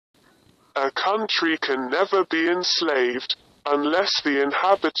A country can never be enslaved, unless the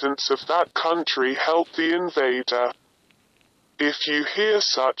inhabitants of that country help the invader. If you hear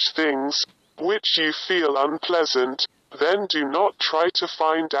such things, which you feel unpleasant, then do not try to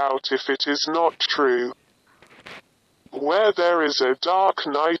find out if it is not true. Where there is a dark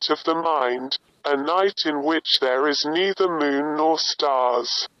night of the mind, a night in which there is neither moon nor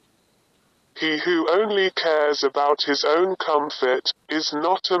stars. He who only cares about his own comfort is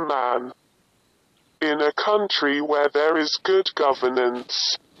not a man. In a country where there is good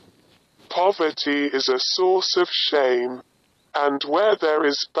governance, poverty is a source of shame, and where there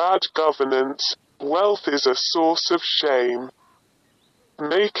is bad governance, wealth is a source of shame.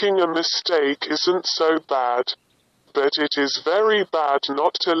 Making a mistake isn't so bad, but it is very bad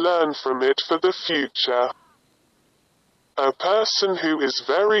not to learn from it for the future. A person who is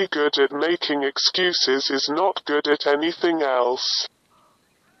very good at making excuses is not good at anything else.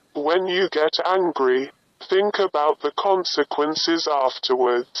 When you get angry, think about the consequences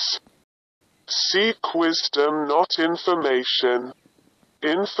afterwards. Seek wisdom, not information.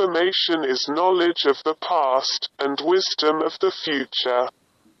 Information is knowledge of the past, and wisdom of the future.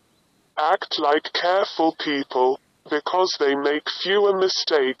 Act like careful people, because they make fewer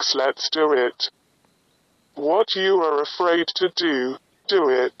mistakes. Let's do it. What you are afraid to do, do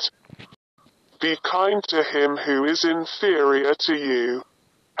it. Be kind to him who is inferior to you.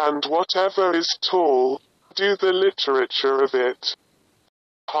 And whatever is tall, do the literature of it.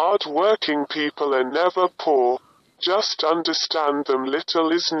 Hard-working people are never poor, just understand them.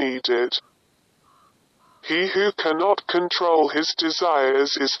 Little is needed. He who cannot control his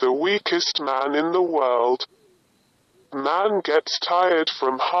desires is the weakest man in the world. Man gets tired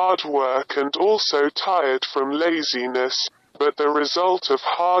from hard work and also tired from laziness, but the result of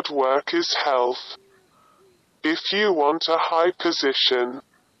hard work is health. If you want a high position,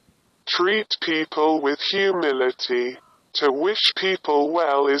 treat people with humility. To wish people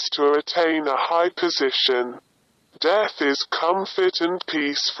well is to attain a high position. Death is comfort and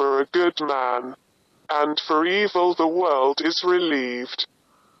peace for a good man, and for evil the world is relieved.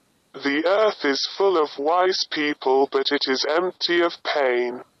 The earth is full of wise people, but it is empty of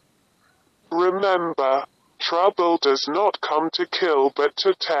pain. Remember, trouble does not come to kill but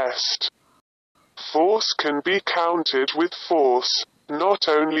to test. Force can be counted with force, not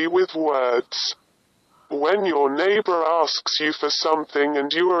only with words. When your neighbor asks you for something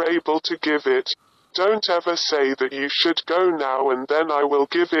and you are able to give it, don't ever say that you should go now and then I will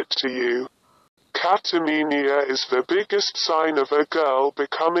give it to you. Catamenia is the biggest sign of a girl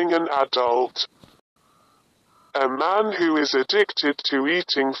becoming an adult. A man who is addicted to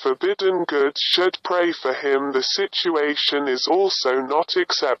eating forbidden goods should pray for him. The situation is also not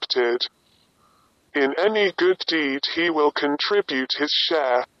accepted. In any good deed he will contribute his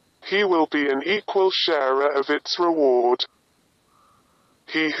share. He will be an equal sharer of its reward.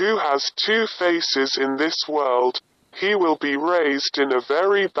 He who has two faces in this world, he will be raised in a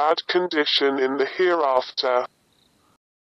very bad condition in the hereafter.